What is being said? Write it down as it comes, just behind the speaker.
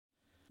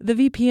The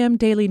VPM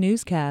Daily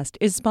Newscast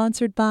is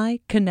sponsored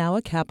by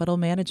Kanawha Capital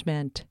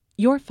Management.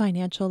 Your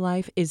financial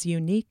life is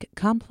unique,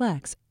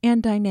 complex,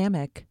 and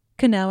dynamic.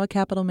 Kanawha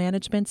Capital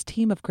Management's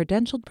team of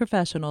credentialed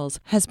professionals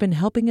has been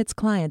helping its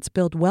clients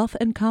build wealth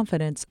and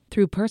confidence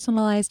through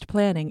personalized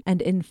planning and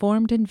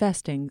informed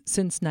investing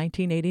since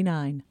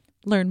 1989.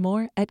 Learn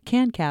more at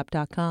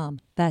cancap.com.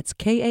 That's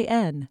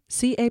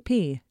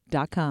KANCAP.com.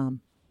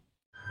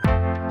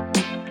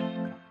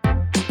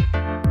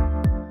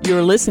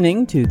 You're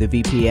listening to the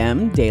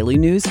VPM Daily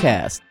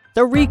Newscast,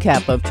 the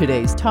recap of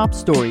today's top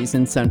stories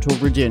in Central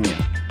Virginia.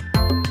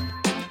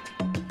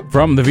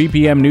 From the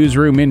VPM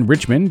Newsroom in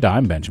Richmond,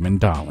 I'm Benjamin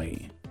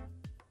Dolly.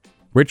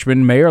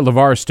 Richmond Mayor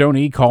LeVar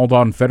Stoney called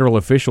on federal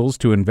officials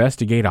to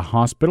investigate a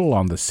hospital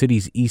on the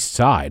city's east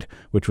side,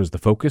 which was the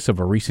focus of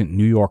a recent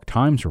New York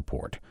Times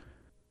report.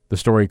 The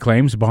story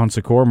claims Bon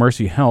Secours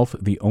Mercy Health,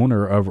 the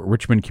owner of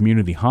Richmond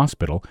Community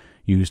Hospital,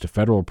 used a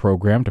federal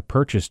program to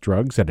purchase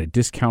drugs at a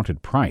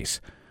discounted price.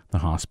 The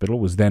hospital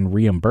was then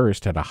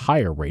reimbursed at a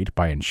higher rate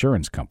by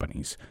insurance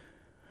companies.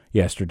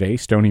 Yesterday,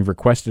 Stoney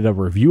requested a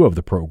review of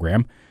the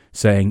program,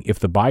 saying if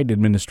the Biden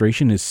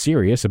administration is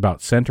serious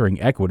about centering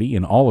equity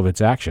in all of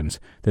its actions,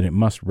 then it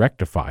must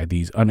rectify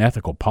these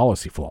unethical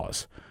policy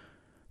flaws.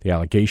 The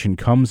allegation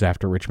comes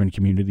after Richmond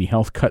Community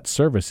Health cut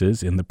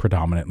services in the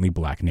predominantly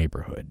black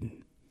neighborhood.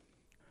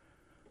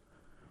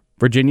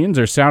 Virginians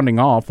are sounding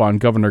off on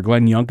Governor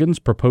Glenn Youngkin's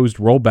proposed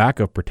rollback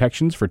of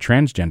protections for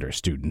transgender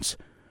students.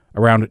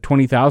 Around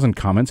 20,000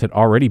 comments had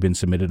already been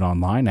submitted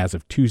online as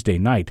of Tuesday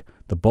night,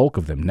 the bulk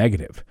of them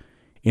negative.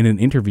 In an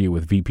interview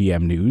with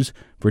VPM News,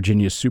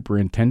 Virginia's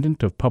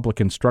Superintendent of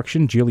Public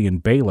Instruction,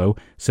 Jillian Balow,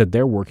 said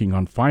they're working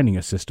on finding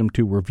a system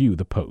to review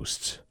the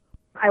posts.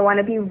 I want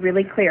to be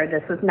really clear.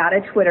 This is not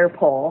a Twitter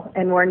poll,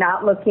 and we're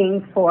not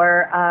looking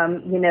for,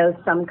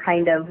 some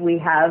kind of, we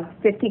have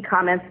 50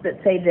 comments that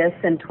say this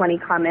and 20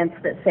 comments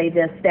that say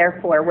this,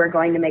 therefore we're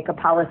going to make a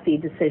policy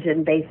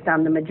decision based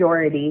on the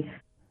majority.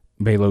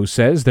 Balow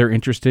says they're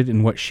interested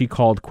in what she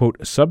called, quote,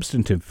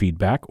 substantive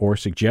feedback or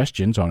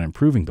suggestions on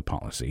improving the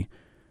policy.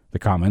 The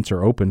comments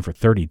are open for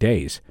 30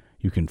 days.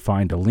 You can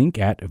find a link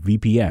at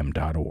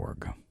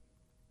vpm.org.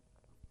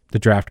 The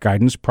draft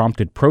guidance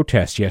prompted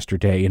protests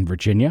yesterday in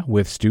Virginia,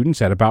 with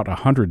students at about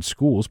 100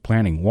 schools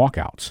planning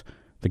walkouts.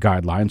 The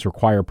guidelines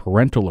require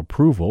parental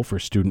approval for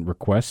student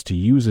requests to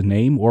use a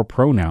name or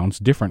pronouns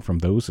different from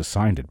those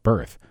assigned at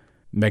birth.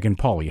 Megan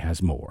Pauley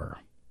has more.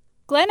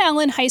 Glen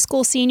Ellen High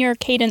School senior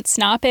Cadence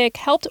Snopik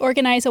helped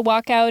organize a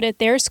walkout at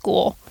their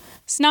school.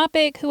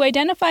 Snopik, who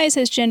identifies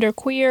as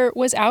genderqueer,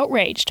 was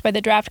outraged by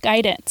the draft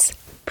guidance.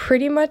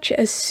 Pretty much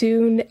as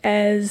soon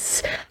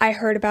as I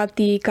heard about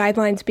the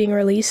guidelines being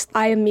released,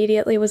 I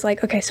immediately was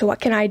like, okay, so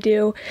what can I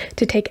do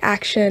to take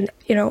action?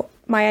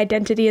 My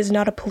identity is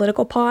not a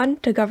political pawn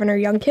to Governor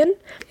Youngkin,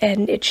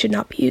 and it should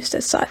not be used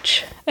as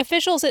such.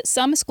 Officials at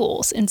some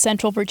schools in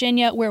Central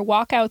Virginia where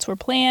walkouts were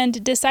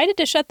planned decided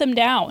to shut them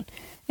down,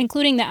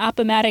 including the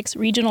Appomattox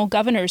Regional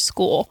Governor's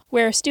School,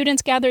 where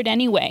students gathered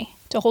anyway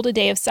to hold a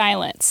day of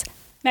silence.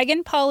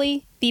 Megan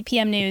Pauley,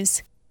 VPM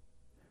News.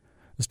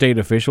 State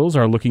officials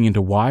are looking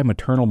into why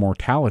maternal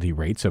mortality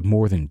rates have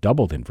more than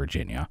doubled in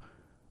Virginia.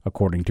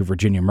 According to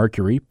Virginia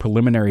Mercury,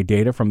 preliminary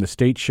data from the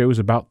state shows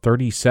about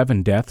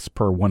 37 deaths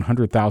per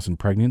 100,000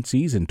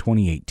 pregnancies in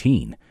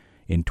 2018.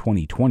 In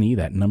 2020,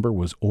 that number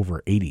was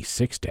over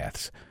 86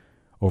 deaths.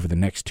 Over the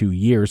next 2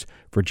 years,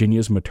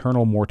 Virginia's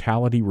maternal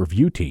mortality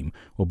review team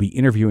will be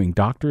interviewing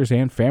doctors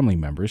and family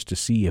members to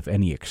see if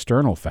any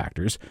external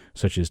factors,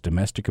 such as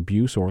domestic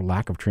abuse or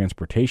lack of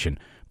transportation,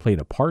 played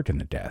a part in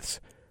the deaths.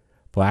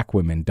 Black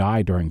women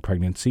die during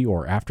pregnancy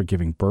or after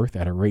giving birth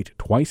at a rate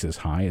twice as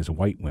high as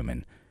white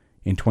women.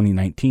 In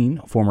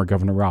 2019, former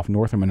Governor Ralph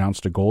Northam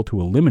announced a goal to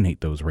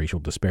eliminate those racial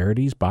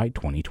disparities by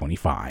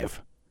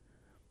 2025.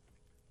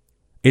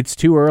 It's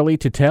too early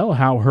to tell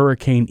how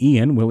Hurricane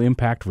Ian will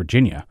impact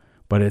Virginia,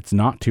 but it's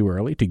not too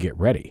early to get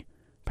ready.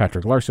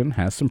 Patrick Larson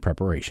has some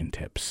preparation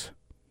tips.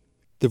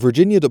 The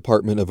Virginia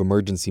Department of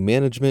Emergency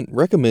Management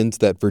recommends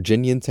that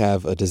Virginians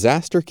have a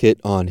disaster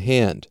kit on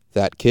hand.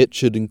 That kit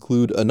should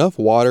include enough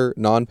water,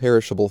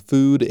 non-perishable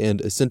food,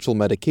 and essential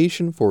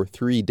medication for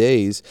 3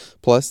 days,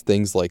 plus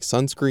things like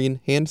sunscreen,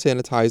 hand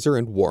sanitizer,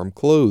 and warm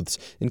clothes,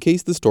 in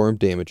case the storm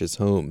damages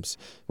homes.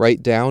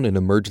 Write down an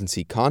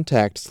emergency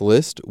contacts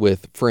list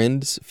with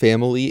friends,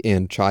 family,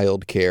 and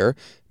child care.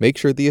 Make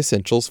sure the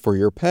essentials for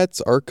your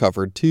pets are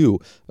covered too.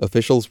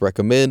 Officials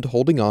recommend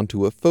holding on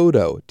to a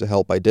photo to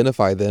help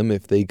identify them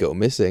if they go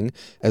missing,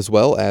 as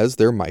well as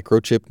their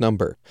microchip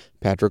number.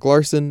 Patrick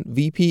Larson,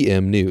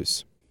 VPM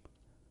News.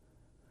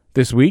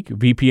 This week,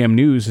 VPM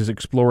News is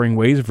exploring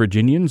ways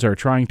Virginians are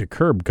trying to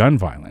curb gun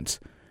violence.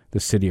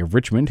 The city of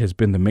Richmond has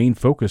been the main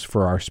focus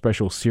for our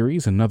special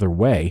series Another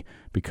Way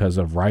because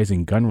of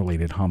rising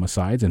gun-related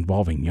homicides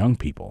involving young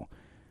people.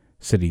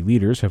 City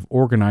leaders have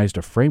organized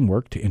a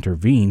framework to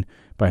intervene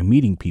by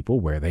meeting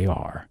people where they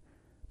are.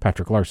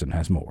 Patrick Larson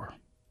has more.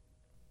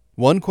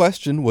 One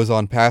question was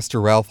on Pastor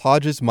Ralph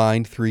Hodges'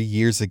 mind 3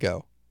 years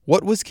ago.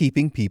 What was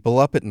keeping people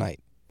up at night?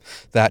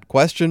 That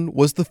question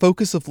was the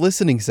focus of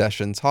listening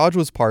sessions Hodge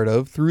was part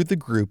of through the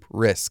group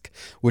RISC,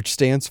 which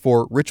stands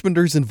for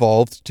Richmonders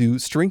Involved to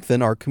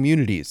Strengthen Our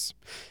Communities.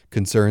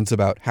 Concerns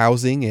about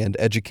housing and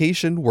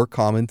education were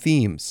common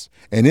themes.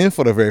 And then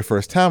for the very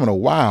first time in a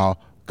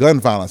while, gun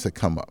violence had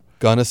come up.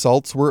 Gun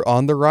assaults were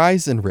on the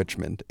rise in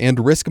Richmond, and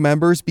RISC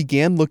members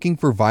began looking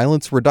for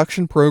violence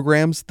reduction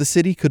programs the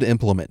city could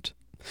implement.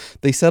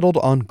 They settled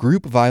on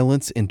group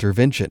violence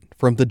intervention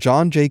from the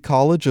John Jay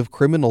College of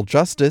Criminal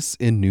Justice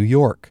in New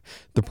York.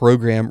 The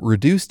program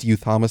reduced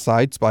youth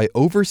homicides by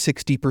over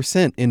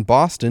 60% in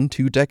Boston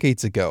 2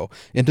 decades ago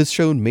and has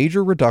shown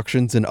major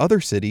reductions in other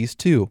cities,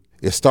 too.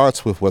 It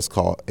starts with what's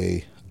called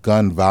a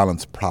gun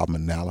violence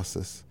problem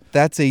analysis.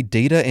 That's a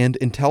data and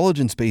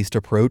intelligence-based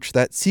approach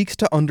that seeks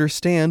to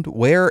understand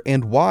where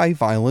and why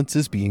violence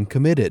is being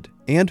committed,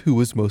 and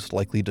who is most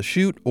likely to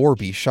shoot or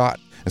be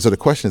shot. And so the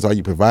question is, are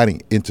you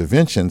providing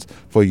interventions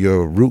for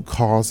your root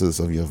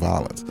causes of your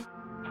violence?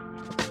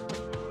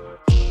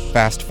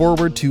 Fast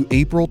forward to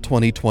April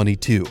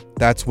 2022.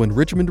 That's when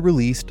Richmond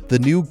released the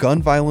new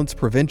Gun Violence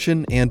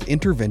Prevention and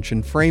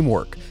Intervention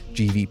Framework,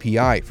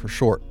 GVPI for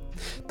short.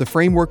 The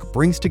framework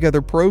brings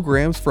together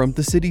programs from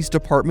the city's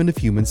Department of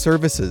Human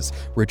Services,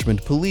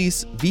 Richmond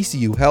Police,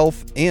 VCU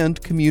Health, and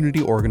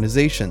community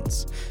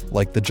organizations.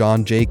 Like the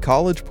John Jay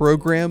College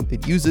program,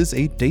 it uses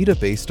a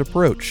data-based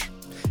approach.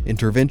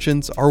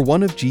 Interventions are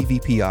one of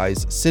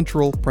GVPI's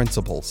central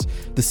principles.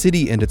 The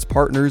city and its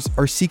partners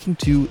are seeking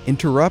to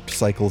interrupt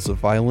cycles of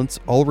violence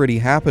already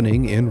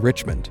happening in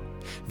Richmond.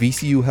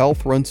 VCU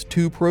Health runs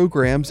 2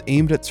 programs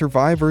aimed at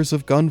survivors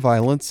of gun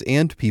violence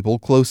and people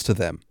close to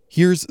them.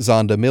 Here's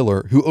Zonda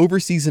Miller, who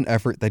oversees an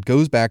effort that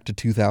goes back to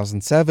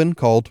 2007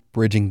 called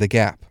Bridging the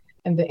Gap.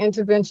 And the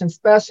intervention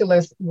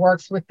specialist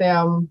works with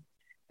them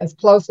as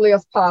closely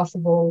as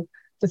possible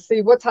to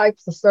see what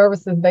types of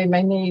services they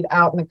may need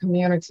out in the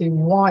community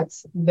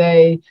once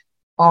they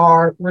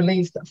are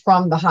released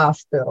from the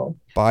hospital.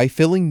 By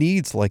filling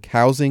needs like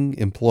housing,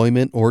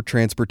 employment, or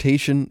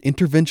transportation,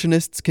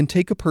 interventionists can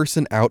take a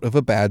person out of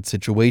a bad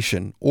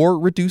situation or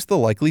reduce the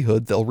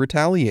likelihood they'll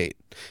retaliate.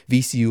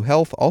 VCU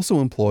Health also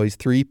employs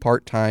 3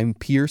 part-time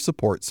peer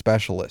support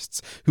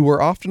specialists who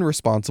are often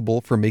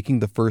responsible for making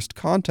the first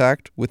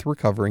contact with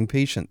recovering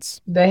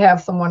patients. They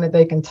have someone that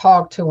they can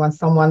talk to and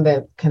someone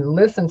that can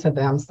listen to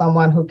them,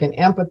 someone who can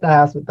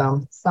empathize with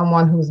them,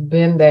 someone who's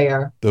been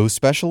there. Those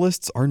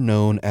specialists are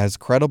known as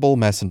credible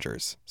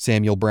messengers.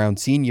 Samuel Brown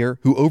Sr.,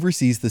 who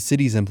oversees the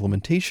city's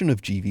implementation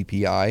of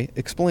GVPI,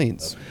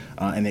 explains.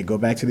 And they go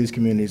back to these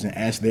communities and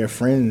ask their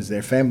friends,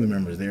 their family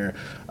members, their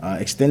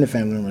extended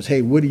family members,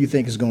 hey, what do you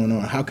think is going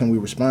on? How can we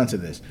respond to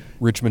this?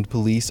 Richmond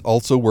police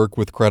also work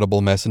with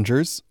credible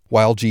messengers.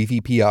 While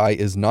GVPI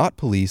is not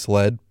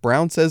police-led,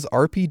 Brown says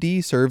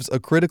RPD serves a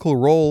critical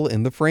role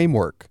in the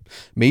framework.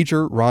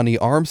 Major Ronnie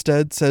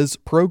Armstead says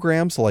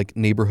programs like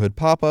neighborhood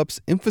pop-ups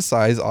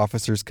emphasize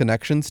officers'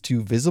 connections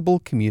to visible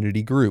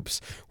community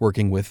groups,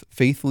 working with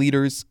faith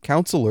leaders,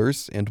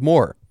 counselors, and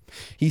more.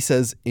 He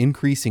says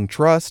increasing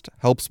trust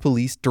helps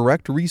police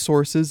direct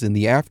resources in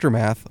the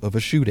aftermath of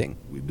a shooting.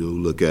 We do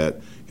look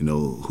at,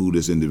 who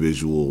this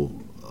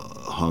individual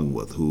hung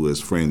with, who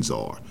his friends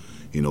are,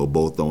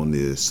 both on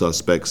the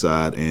suspect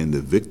side and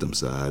the victim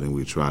side, and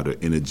we try to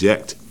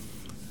interject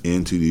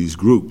into these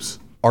groups.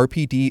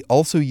 RPD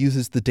also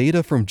uses the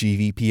data from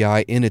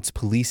GVPI in its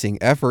policing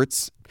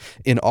efforts.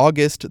 In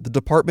August, the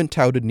department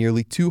touted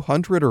nearly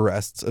 200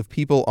 arrests of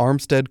people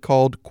Armstead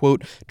called,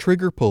 quote,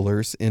 trigger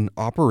pullers in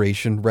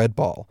Operation Red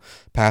Ball.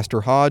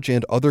 Pastor Hodge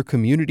and other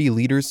community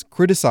leaders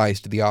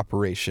criticized the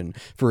operation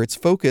for its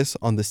focus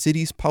on the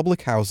city's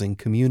public housing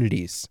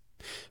communities.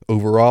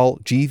 Overall,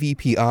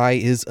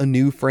 GVPI is a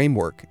new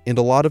framework, and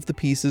a lot of the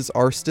pieces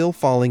are still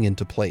falling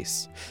into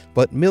place.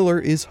 But Miller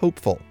is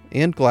hopeful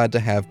and glad to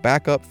have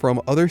backup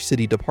from other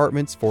city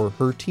departments for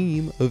her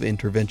team of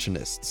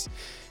interventionists.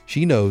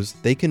 She knows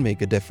they can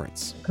make a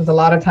difference. Because a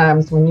lot of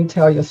times when you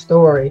tell your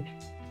story,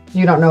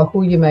 you don't know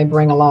who you may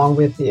bring along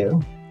with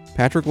you.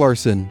 Patrick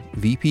Larson,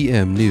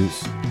 VPM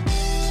News.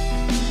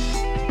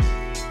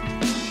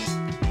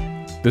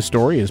 This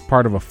story is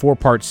part of a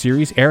 4-part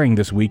series airing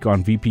this week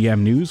on VPM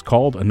News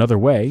called Another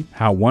Way: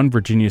 How One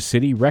Virginia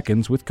City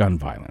Reckons with Gun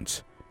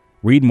Violence.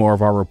 Read more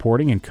of our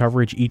reporting and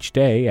coverage each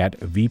day at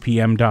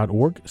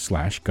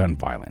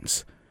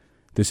vpm.org/gunviolence.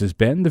 This has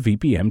been the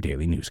VPM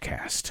Daily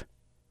Newscast.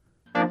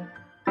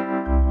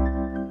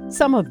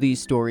 Some of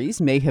these stories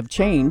may have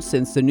changed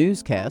since the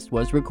newscast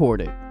was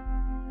recorded.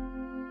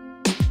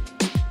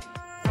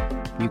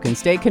 You can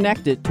stay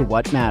connected to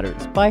what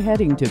matters by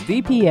heading to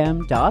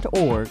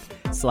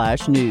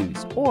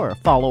vpm.org/news or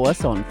follow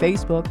us on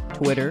Facebook,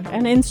 Twitter,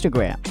 and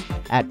Instagram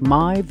at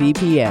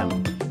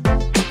MyVPM.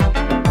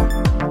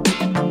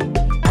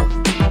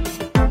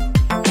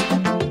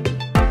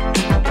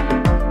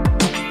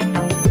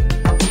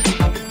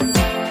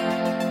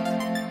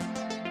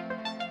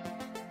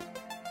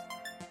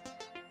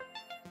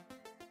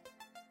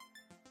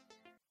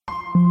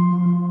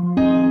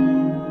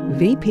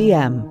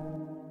 VPM.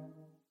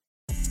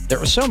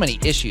 There are so many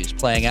issues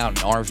playing out in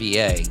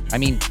RVA. I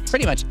mean,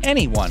 pretty much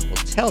anyone will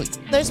tell you.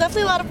 There's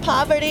definitely a lot of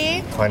poverty.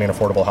 Finding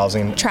affordable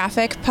housing.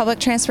 Traffic, public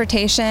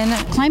transportation.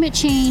 Climate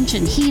change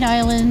and heat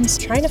islands.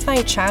 Trying to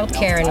find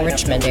childcare in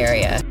Richmond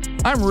area.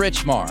 I'm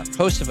Rich Marr,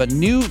 host of a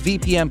new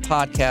VPM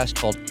podcast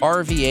called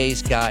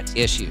RVA's Got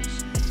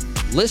Issues.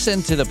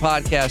 Listen to the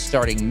podcast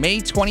starting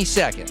May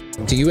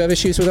 22nd. Do you have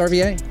issues with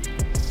RVA?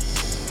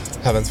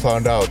 Haven't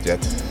found out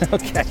yet.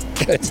 Okay,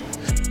 good.